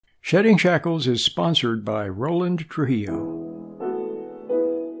Shedding Shackles is sponsored by Roland Trujillo.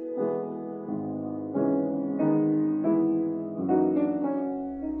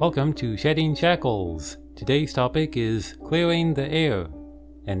 Welcome to Shedding Shackles. Today's topic is clearing the air.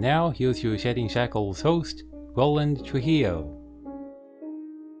 And now, here's your Shedding Shackles host, Roland Trujillo.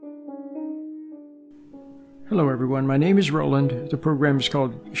 Hello everyone, my name is Roland. The program is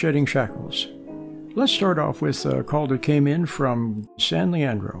called Shedding Shackles. Let's start off with a call that came in from San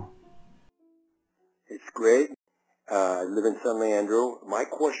Leandro. It's Greg. I live in San Leandro. My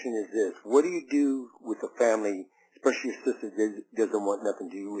question is this. What do you do with a family, especially your sister doesn't want nothing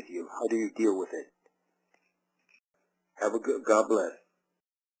to do with you? How do you deal with it? God bless.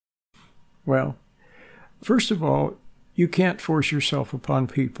 Well, first of all, you can't force yourself upon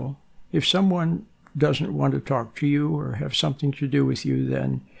people. If someone doesn't want to talk to you or have something to do with you,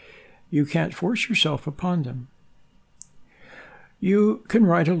 then you can't force yourself upon them. You can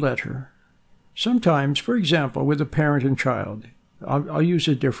write a letter. Sometimes, for example, with a parent and child, I'll use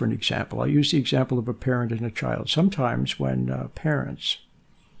a different example. I'll use the example of a parent and a child. Sometimes when parents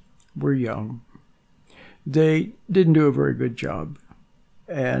were young, they didn't do a very good job,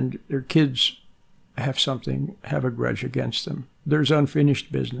 and their kids have a grudge against them. There's unfinished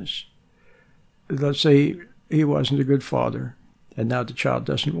business. Let's say he wasn't a good father, and now the child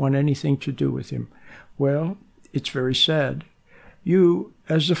doesn't want anything to do with him. Well, it's very sad. You,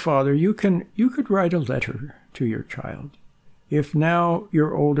 as the father, you could write a letter to your child. If now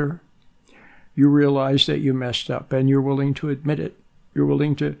you're older, you realize that you messed up, and you're willing to admit it. You're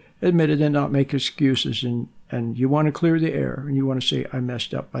willing to admit it and not make excuses, and you want to clear the air, and you want to say, I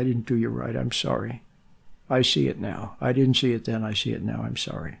messed up. I didn't do you right. I'm sorry. I see it now. I didn't see it then. I see it now. I'm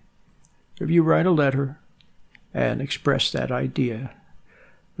sorry. If you write a letter and express that idea,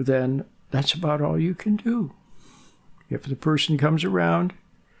 then that's about all you can do. If the person comes around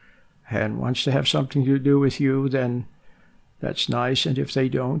and wants to have something to do with you, then that's nice. And if they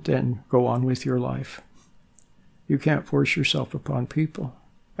don't, then go on with your life. You can't force yourself upon people.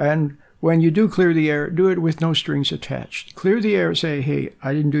 And when you do clear the air, do it with no strings attached. Clear the air, say, hey,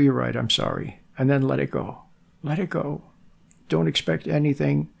 I didn't do you right, I'm sorry. And then let it go. Let it go. Don't expect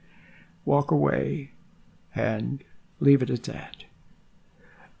anything. Walk away and leave it at that.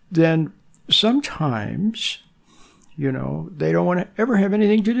 Then sometimes, they don't want to ever have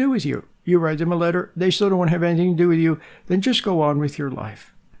anything to do with you. You write them a letter, they still don't want to have anything to do with you, then just go on with your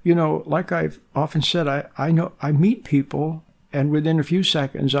life. Like I've often said, I meet people, and within a few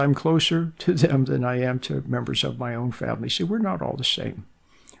seconds, I'm closer to them than I am to members of my own family. See, we're not all the same.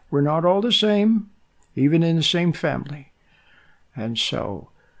 We're not all the same, even in the same family. And so,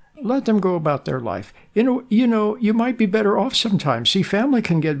 let them go about their life. You might be better off sometimes. See, family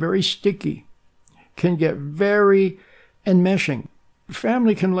can get very sticky, can get very enmeshing.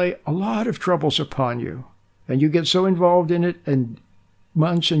 Family can lay a lot of troubles upon you, and you get so involved in it, and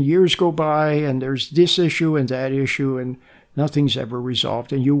months and years go by, and there's this issue and that issue, and nothing's ever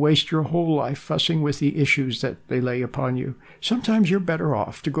resolved, and you waste your whole life fussing with the issues that they lay upon you. Sometimes you're better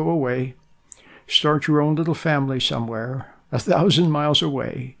off to go away, start your own little family somewhere, 1,000 miles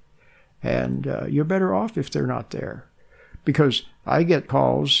away, and you're better off if they're not there. Because I get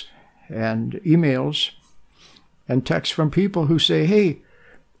calls and emails and texts from people who say, hey,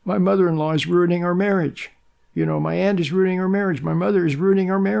 my mother-in-law is ruining our marriage. My aunt is ruining our marriage. My mother is ruining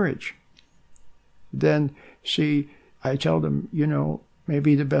our marriage. Then, see, I tell them,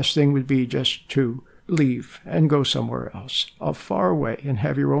 maybe the best thing would be just to leave and go somewhere else, far away, and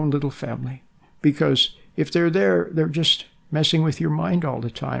have your own little family. Because if they're there, they're just messing with your mind all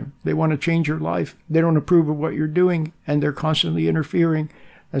the time. They want to change your life. They don't approve of what you're doing, and they're constantly interfering.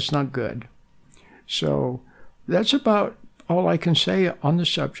 That's not good. So that's about all I can say on the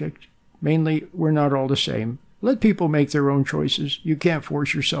subject. Mainly, we're not all the same. Let people make their own choices. You can't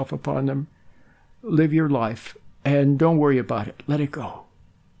force yourself upon them. Live your life, and don't worry about it. Let it go.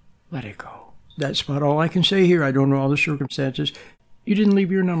 Let it go. That's about all I can say here. I don't know all the circumstances. You didn't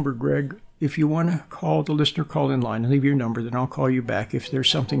leave your number, Greg. If you want to call the listener call-in line and leave your number, then I'll call you back if there's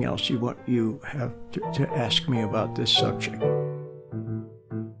something else you have to ask me about this subject.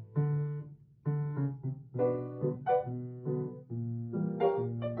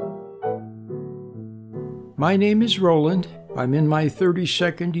 My name is Roland. I'm in my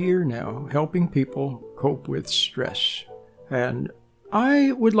 32nd year now, helping people cope with stress. And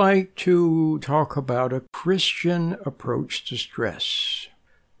I would like to talk about a Christian approach to stress.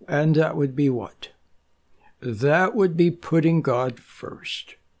 And that would be what? That would be putting God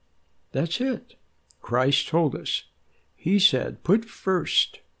first. That's it. Christ told us. He said, put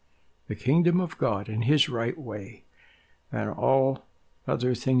first the kingdom of God in His right way, and all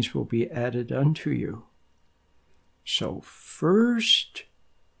other things will be added unto you. So first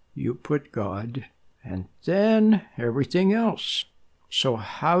you put God, and then everything else. So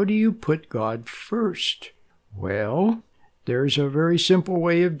how do you put God first? Well, there's a very simple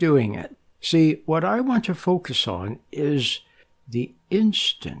way of doing it. See, what I want to focus on is the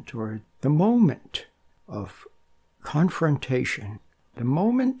instant or the moment of confrontation, the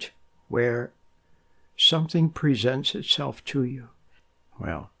moment where something presents itself to you.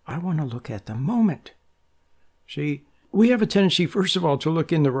 Well, I want to look at the moment. See, we have a tendency, first of all, to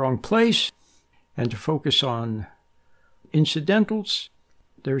look in the wrong place and to focus on incidentals.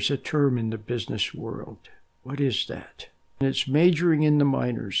 There's a term in the business world. What is that? And it's majoring in the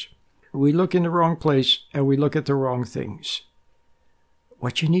minors. We look in the wrong place and we look at the wrong things.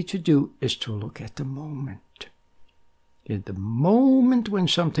 What you need to do is to look at the moment. In the moment when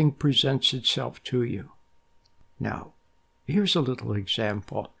something presents itself to you. Now, here's a little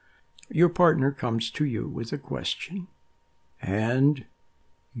example. Your partner comes to you with a question, and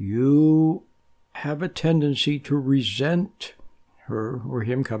you have a tendency to resent her or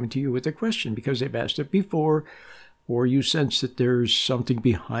him coming to you with a question because they've asked it before, or you sense that there's something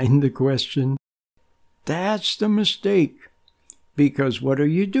behind the question. That's the mistake, because what are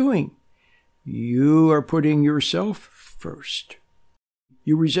you doing? You are putting yourself first.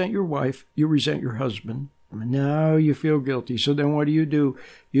 You resent your wife, you resent your husband. Now you feel guilty. So then what do?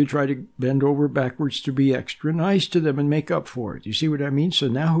 You try to bend over backwards to be extra nice to them and make up for it. You see what I mean? So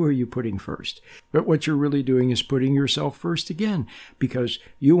now who are you putting first? But what you're really doing is putting yourself first again, because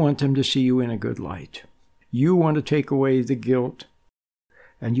you want them to see you in a good light. You want to take away the guilt,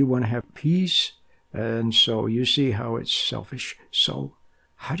 and you want to have peace. And so you see how it's selfish. So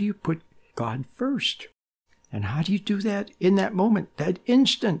how do you put God first? And how do you do that in that moment, that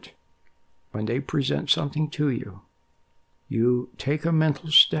instant? When they present something to you, you take a mental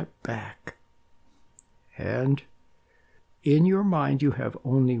step back. And in your mind, you have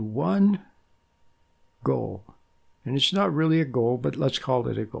only one goal. And it's not really a goal, but let's call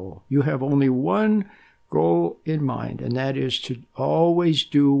it a goal. You have only one goal in mind, and that is to always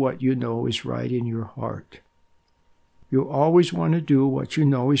do what you know is right in your heart. You always want to do what you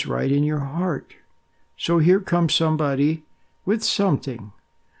know is right in your heart. So here comes somebody with something.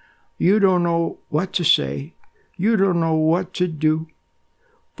 You don't know what to say. You don't know what to do.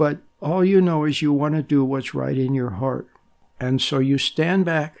 But all you know is you want to do what's right in your heart. And so you stand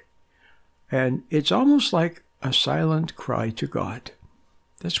back, and it's almost like a silent cry to God.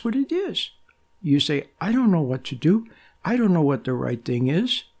 That's what it is. You say, I don't know what to do. I don't know what the right thing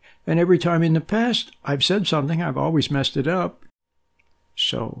is. And every time in the past I've said something, I've always messed it up.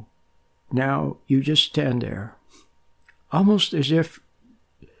 So now you just stand there, almost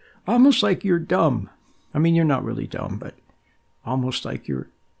like you're dumb. I mean, you're not really dumb, but almost like you're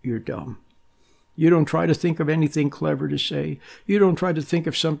dumb. You don't try to think of anything clever to say. You don't try to think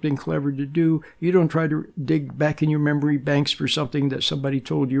of something clever to do. You don't try to dig back in your memory banks for something that somebody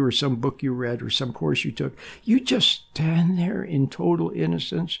told you or some book you read or some course you took. You just stand there in total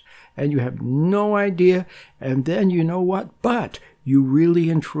innocence, and you have no idea. And then you know what? But you really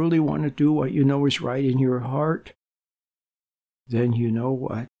and truly want to do what you know is right in your heart. Then you know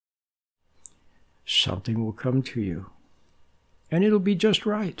what? Something will come to you, and it'll be just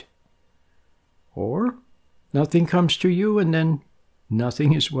right. Or nothing comes to you, and then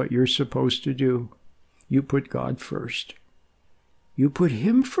nothing is what you're supposed to do. You put God first. You put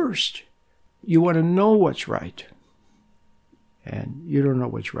Him first. You want to know what's right, and you don't know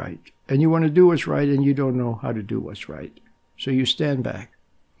what's right. And you want to do what's right, and you don't know how to do what's right. So you stand back,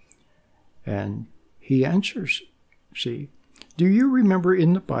 and He answers. See, do you remember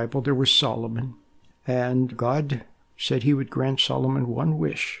in the Bible there was Solomon? And God said He would grant Solomon one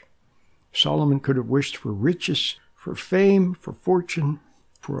wish. Solomon could have wished for riches, for fame, for fortune,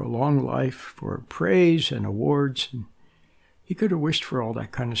 for a long life, for praise and awards. And he could have wished for all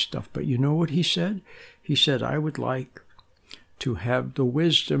that kind of stuff. But you know what he said? He said, I would like to have the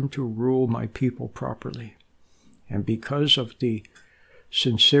wisdom to rule my people properly. And because of the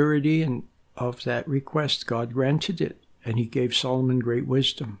sincerity and of that request, God granted it. And He gave Solomon great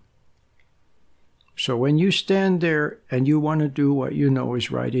wisdom. So when you stand there and you want to do what you know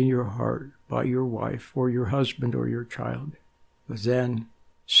is right in your heart by your wife or your husband or your child, then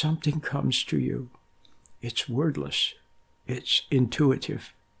something comes to you. It's wordless. It's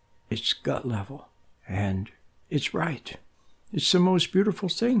intuitive. It's gut level. And it's right. It's the most beautiful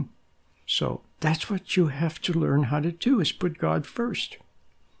thing. So that's what you have to learn how to do, is put God first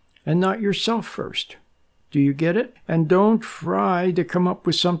and not yourself first. Do you get it? And don't try to come up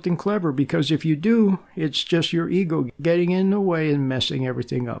with something clever, because if you do, it's just your ego getting in the way and messing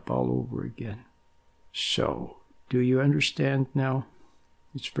everything up all over again. So, do you understand now?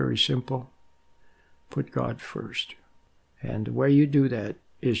 It's very simple. Put God first. And the way you do that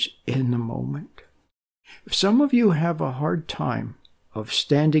is in the moment. Some of you have a hard time of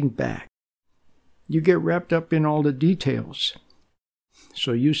standing back. You get wrapped up in all the details.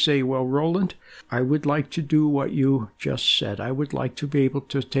 So you say, well, Roland, I would like to do what you just said. I would like to be able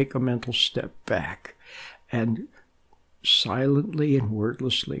to take a mental step back and silently and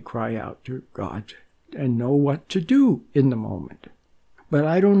wordlessly cry out to God and know what to do in the moment. But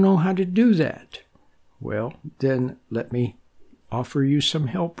I don't know how to do that. Well, then let me offer you some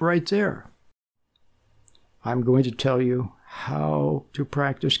help right there. I'm going to tell you how to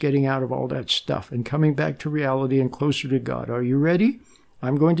practice getting out of all that stuff and coming back to reality and closer to God. Are you ready?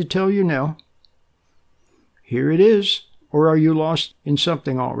 I'm going to tell you now. Here it is. Or are you lost in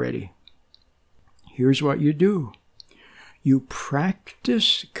something already? Here's what you do. You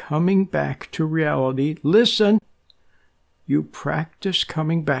practice coming back to reality. Listen. You practice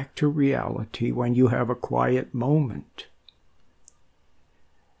coming back to reality when you have a quiet moment.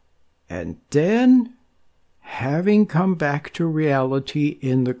 And then, having come back to reality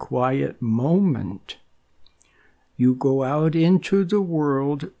in the quiet moment, you go out into the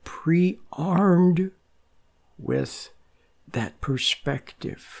world pre-armed with that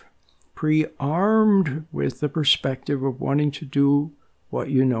perspective. Pre-armed with the perspective of wanting to do what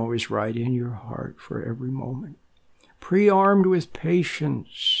you know is right in your heart for every moment. Pre-armed with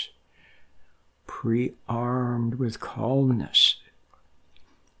patience. Pre-armed with calmness.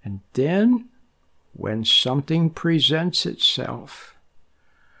 And then, when something presents itself,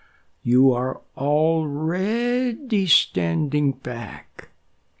 you are already standing back.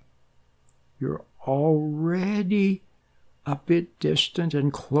 You're already a bit distant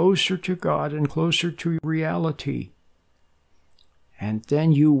and closer to God and closer to reality. And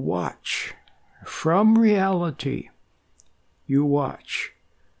then you watch from reality. You watch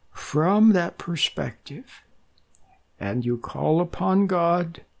from that perspective. And you call upon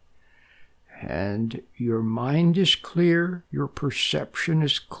God. And your mind is clear, your perception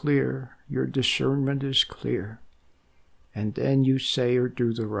is clear, your discernment is clear. And then you say or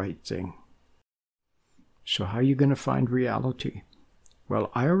do the right thing. So how are you going to find reality? Well,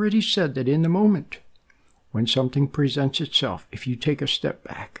 I already said that in the moment, when something presents itself, if you take a step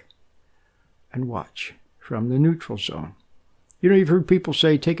back and watch from the neutral zone. You know, you've heard people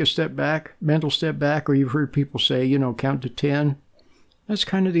say, take a step back, mental step back, or you've heard people say, count to 10. That's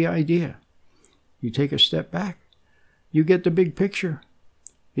kind of the idea. You take a step back. You get the big picture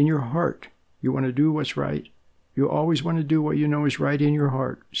in your heart. You want to do what's right. You always want to do what you know is right in your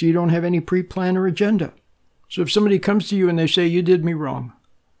heart. So you don't have any pre-plan or agenda. So if somebody comes to you and they say, you did me wrong,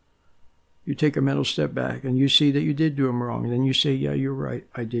 you take a mental step back and you see that you did do them wrong. And then you say, yeah, you're right.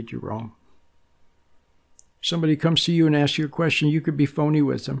 I did you wrong. Somebody comes to you and asks you a question. You could be phony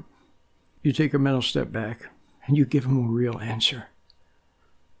with them. You take a mental step back and you give them a real answer.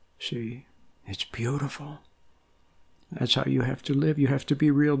 See? It's beautiful. That's how you have to live. You have to be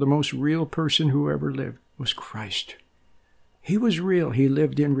real. The most real person who ever lived was Christ. He was real. He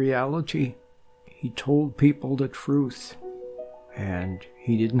lived in reality. He told people the truth. And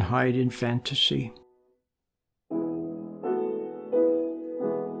he didn't hide in fantasy.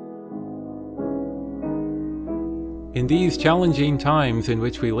 In these challenging times in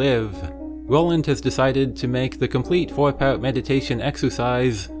which we live, Roland has decided to make the complete 4-part meditation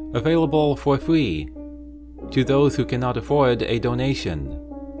exercise available for free to those who cannot afford a donation.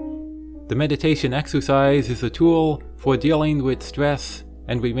 The meditation exercise is a tool for dealing with stress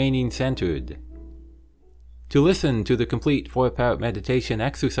and remaining centered. To listen to the complete 4-part meditation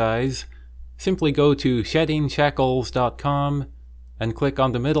exercise, simply go to SheddingShackles.com and click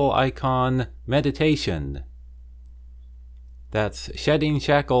on the middle icon, Meditation. That's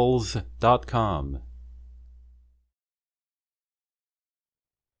SheddingShackles.com.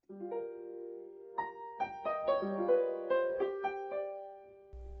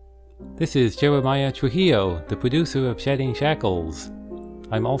 This is Jeremiah Trujillo, the producer of Shedding Shackles.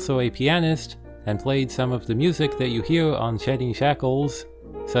 I'm also a pianist and played some of the music that you hear on Shedding Shackles,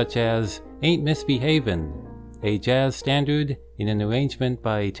 such as Ain't Misbehavin', a jazz standard in an arrangement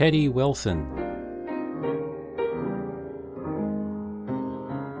by Teddy Wilson.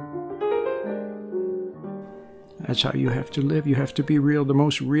 That's how you have to live. You have to be real. The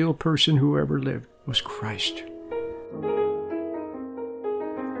most real person who ever lived was Christ.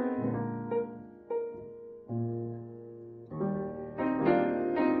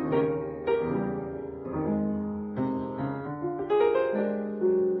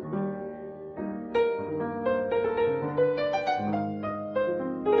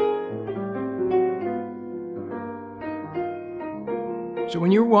 So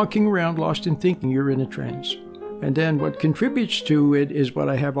when you're walking around lost in thinking, you're in a trance. And then what contributes to it is what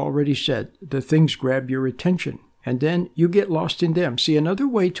I have already said. The things grab your attention, and then you get lost in them. See, another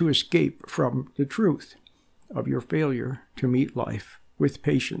way to escape from the truth of your failure to meet life with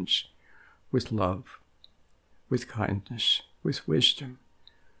patience, with love, with kindness, with wisdom.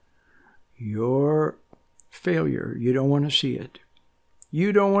 Your failure, you don't want to see it.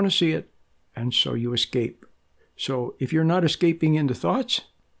 You don't want to see it, and so you escape. So if you're not escaping into thoughts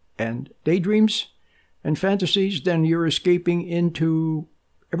and daydreams and fantasies, then you're escaping into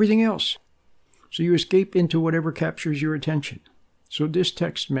everything else. So you escape into whatever captures your attention. So this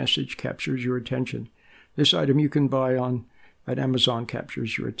text message captures your attention. This item you can buy at Amazon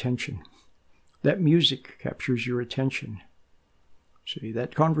captures your attention. That music captures your attention. See,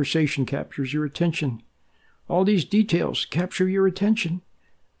 that conversation captures your attention. All these details capture your attention,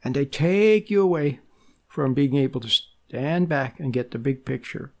 and they take you away from being able to stand back and get the big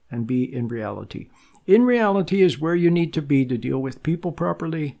picture and be in reality. In reality is where you need to be to deal with people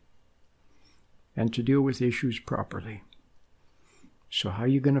properly and to deal with issues properly. So how are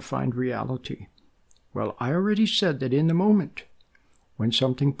you going to find reality? Well, I already said that in the moment, when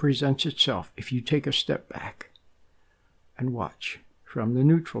something presents itself, if you take a step back and watch from the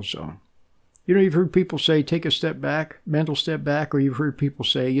neutral zone. You know, you've heard people say, take a step back, mental step back, or you've heard people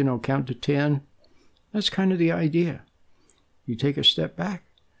say, count to 10. That's kind of the idea. You take a step back.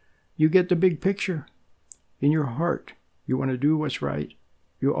 You get the big picture. In your heart, you want to do what's right.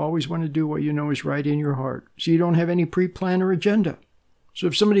 You always want to do what you know is right in your heart. So you don't have any pre-plan or agenda. So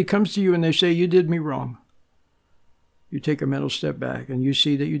if somebody comes to you and they say, you did me wrong, you take a mental step back and you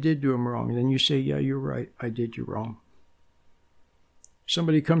see that you did do them wrong. And then you say, yeah, you're right. I did you wrong.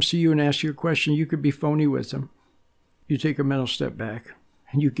 Somebody comes to you and asks you a question. You could be phony with them. You take a mental step back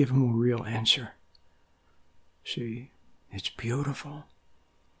and you give them a real answer. See, it's beautiful.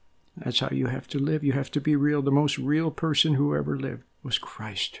 That's how you have to live. You have to be real. The most real person who ever lived was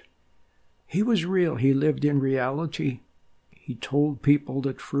Christ. He was real. He lived in reality. He told people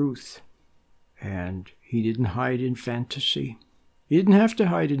the truth. And he didn't hide in fantasy. He didn't have to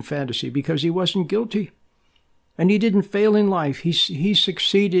hide in fantasy because he wasn't guilty. And he didn't fail in life. He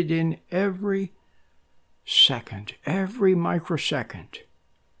succeeded in every second, every microsecond.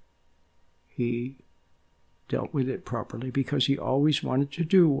 He dealt with it properly because he always wanted to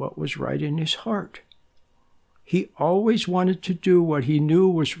do what was right in his heart. He always wanted to do what he knew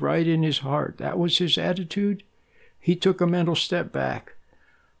was right in his heart. That was his attitude. He took a mental step back.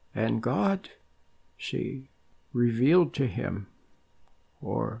 And God, revealed to him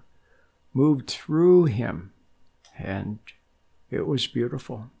or moved through him. And it was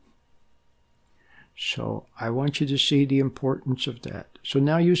beautiful. So I want you to see the importance of that. So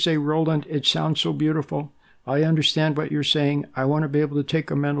now you say, Roland, it sounds so beautiful. I understand what you're saying. I want to be able to take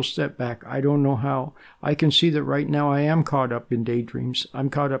a mental step back. I don't know how. I can see that right now I am caught up in daydreams.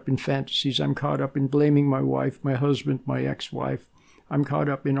 I'm caught up in fantasies. I'm caught up in blaming my wife, my husband, my ex-wife. I'm caught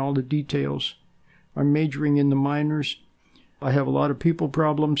up in all the details. I'm majoring in the minors. I have a lot of people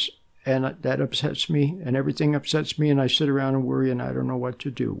problems, and that upsets me, and everything upsets me, and I sit around and worry, and I don't know what to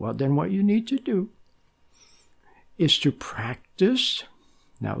do. Well, then what you need to do is to practice.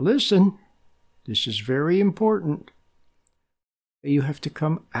 Now listen. This is very important. You have to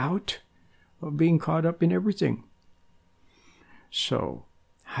come out of being caught up in everything. So,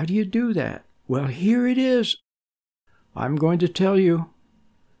 how do you do that? Well, here it is. I'm going to tell you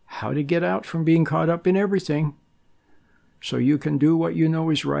how to get out from being caught up in everything so you can do what you know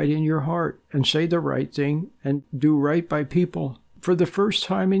is right in your heart and say the right thing and do right by people for the first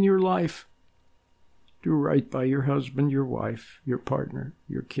time in your life. Do right by your husband, your wife, your partner,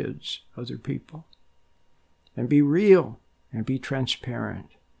 your kids, other people. And be real and be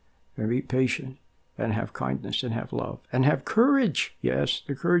transparent and be patient and have kindness and have love and have courage. Yes,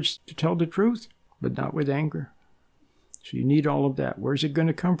 the courage to tell the truth, but not with anger. So you need all of that. Where's it going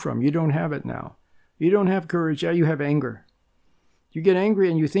to come from? You don't have it now. You don't have courage. Yeah, you have anger. You get angry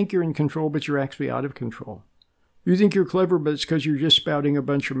and you think you're in control, but you're actually out of control. You think you're clever, but it's because you're just spouting a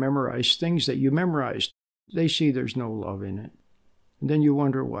bunch of memorized things that you memorized. They see there's no love in it. And then you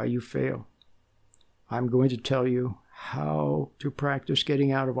wonder why you fail. I'm going to tell you how to practice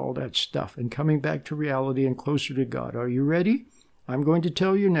getting out of all that stuff and coming back to reality and closer to God. Are you ready? I'm going to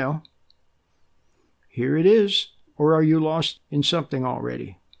tell you now. Here it is. Or are you lost in something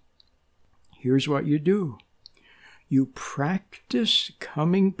already? Here's what you do. You practice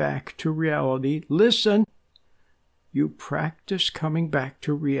coming back to reality. Listen. You practice coming back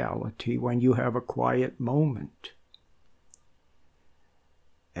to reality when you have a quiet moment.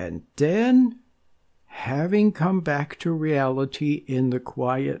 And then having come back to reality in the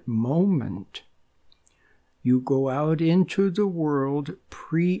quiet moment, you go out into the world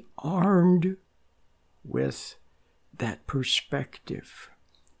pre-armed with that perspective,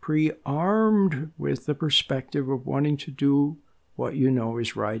 pre-armed with the perspective of wanting to do what you know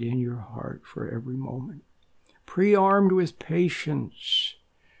is right in your heart for every moment, pre-armed with patience,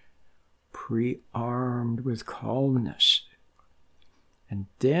 pre-armed with calmness. And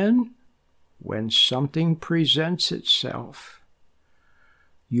then, when something presents itself,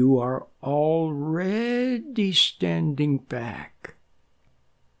 you are already standing back.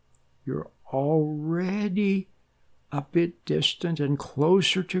 You're already a bit distant and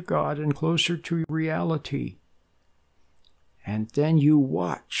closer to God and closer to reality. And then you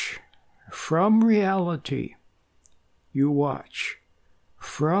watch from reality. You watch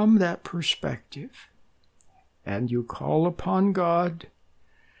from that perspective. And you call upon God.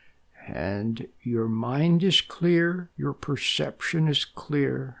 And your mind is clear, your perception is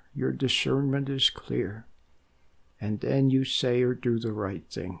clear, your discernment is clear. And then you say or do the right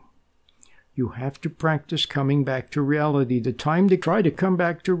thing. You have to practice coming back to reality. The time to try to come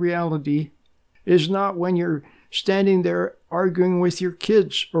back to reality is not when you're standing there arguing with your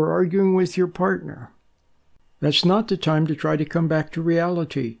kids or arguing with your partner. That's not the time to try to come back to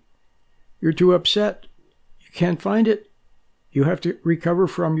reality. You're too upset. You can't find it. You have to recover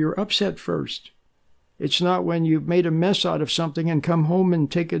from your upset first. It's not when you've made a mess out of something and come home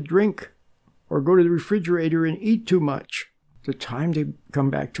and take a drink or go to the refrigerator and eat too much. The time to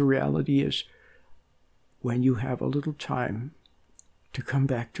come back to reality is when you have a little time to come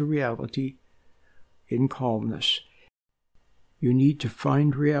back to reality in calmness. You need to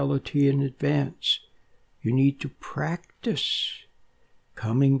find reality in advance. You need to practice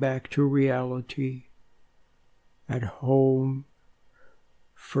coming back to reality at home,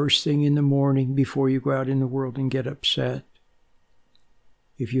 first thing in the morning before you go out in the world and get upset.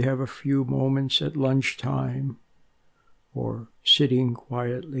 If you have a few moments at lunchtime or sitting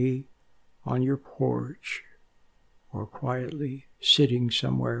quietly on your porch or quietly sitting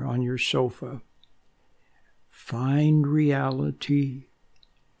somewhere on your sofa, find reality,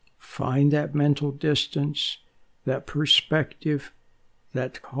 find that mental distance, that perspective,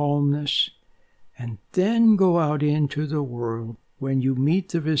 that calmness, and then go out into the world. When you meet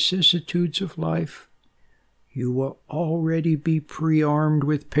the vicissitudes of life, you will already be pre-armed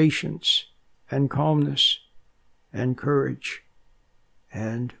with patience and calmness and courage,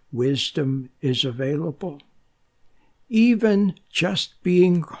 and wisdom is available. Even just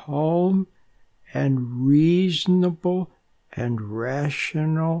being calm and reasonable and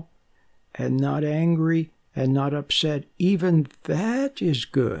rational and not angry and not upset, even that is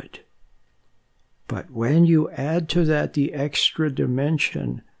good. But when you add to that the extra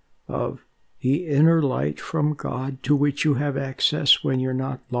dimension of the inner light from God to which you have access when you're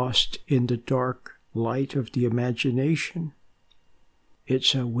not lost in the dark light of the imagination,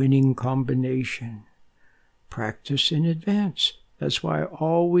 it's a winning combination. Practice in advance. That's why I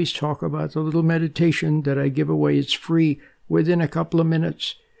always talk about the little meditation that I give away. It's free. Within a couple of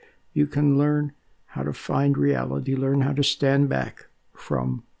minutes, you can learn how to find reality, learn how to stand back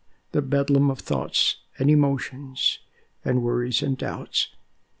from the bedlam of thoughts and emotions and worries and doubts,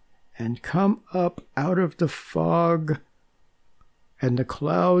 and come up out of the fog and the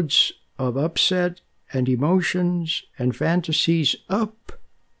clouds of upset and emotions and fantasies up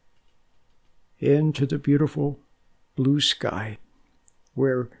into the beautiful blue sky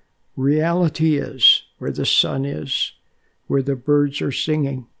where reality is, where the sun is, where the birds are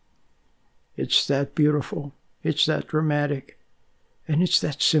singing. It's that beautiful, it's that dramatic, and it's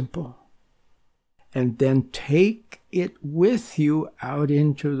that simple. And then take it with you out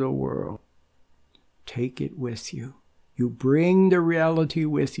into the world. Take it with you. You bring the reality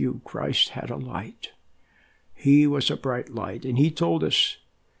with you. Christ had a light. He was a bright light. And he told us,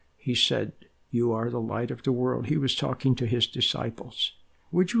 he said, you are the light of the world. He was talking to his disciples.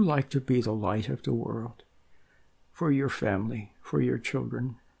 Would you like to be the light of the world for your family, for your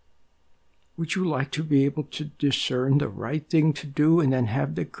children? Would you like to be able to discern the right thing to do and then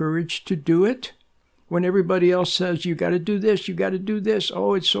have the courage to do it? When everybody else says, you got to do this, you got to do this.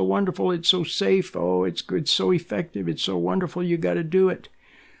 Oh, it's so wonderful, it's so safe. Oh, it's good, it's so effective, it's so wonderful, you got to do it.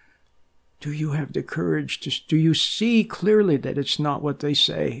 Do you have the courage do you see clearly that it's not what they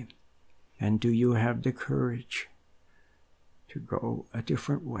say? And do you have the courage to go a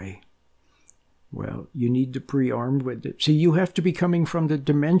different way? Well, you need to be pre-armed with it. See, you have to be coming from the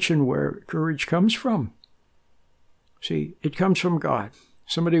dimension where courage comes from. See, it comes from God.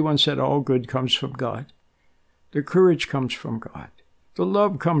 Somebody once said, all good comes from God. The courage comes from God. The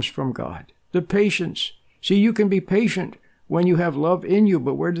love comes from God. The patience. See, you can be patient when you have love in you,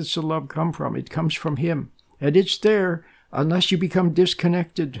 but where does the love come from? It comes from Him. And it's there unless you become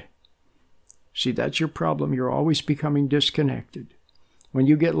disconnected. See, that's your problem. You're always becoming disconnected. When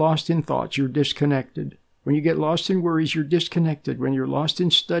you get lost in thoughts, you're disconnected. When you get lost in worries, you're disconnected. When you're lost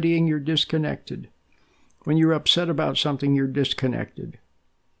in studying, you're disconnected. When you're upset about something, you're disconnected.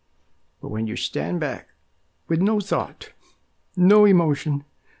 But when you stand back with no thought, no emotion,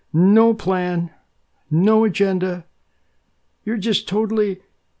 no plan, no agenda, you're just totally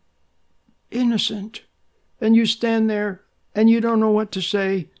innocent. And you stand there and you don't know what to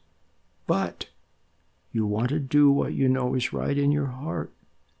say, but you want to do what you know is right in your heart.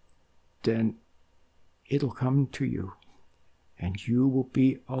 Then it'll come to you, and you will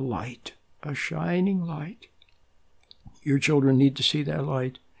be a light, a shining light. Your children need to see that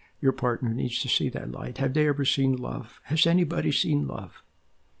light. Your partner needs to see that light. Have they ever seen love? Has anybody seen love?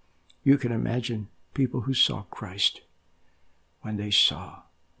 You can imagine people who saw Christ when they saw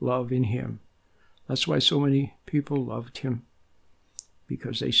love in Him. That's why so many people loved Him,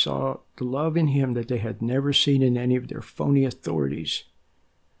 because they saw the love in Him that they had never seen in any of their phony authorities,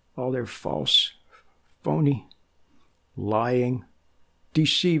 all their false, phony, lying,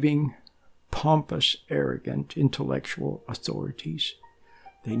 deceiving, pompous, arrogant, intellectual authorities.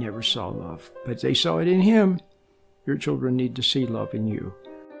 They never saw love, but they saw it in Him. Your children need to see love in you.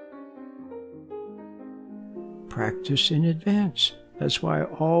 Practice in advance. That's why I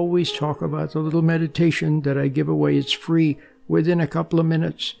always talk about the little meditation that I give away. It's free. Within a couple of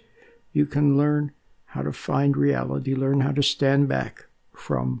minutes, you can learn how to find reality, learn how to stand back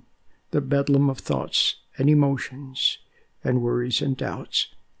from the bedlam of thoughts and emotions and worries and doubts,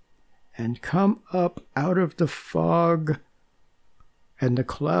 and come up out of the fog and the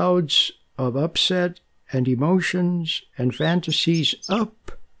clouds of upset and emotions and fantasies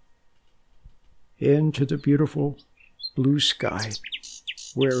up into the beautiful blue sky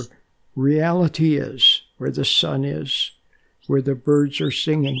where reality is, where the sun is, where the birds are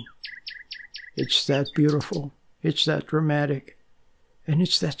singing. It's that beautiful, it's that dramatic, and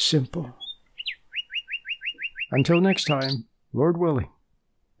it's that simple. Until next time, Lord willing,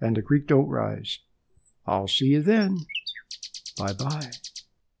 and the creek don't rise. I'll see you then. Bye-bye.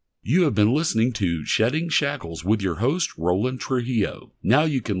 You have been listening to Shedding Shackles with your host, Roland Trujillo. Now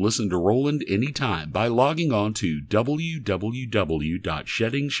you can listen to Roland anytime by logging on to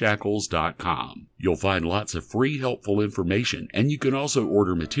www.sheddingshackles.com. You'll find lots of free, helpful information, and you can also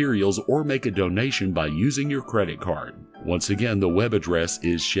order materials or make a donation by using your credit card. Once again, the web address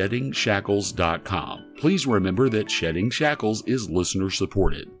is sheddingshackles.com. Please remember that Shedding Shackles is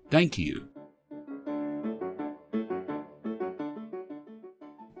listener-supported. Thank you.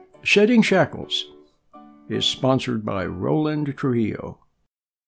 Shedding Shackles is sponsored by Roland Trujillo.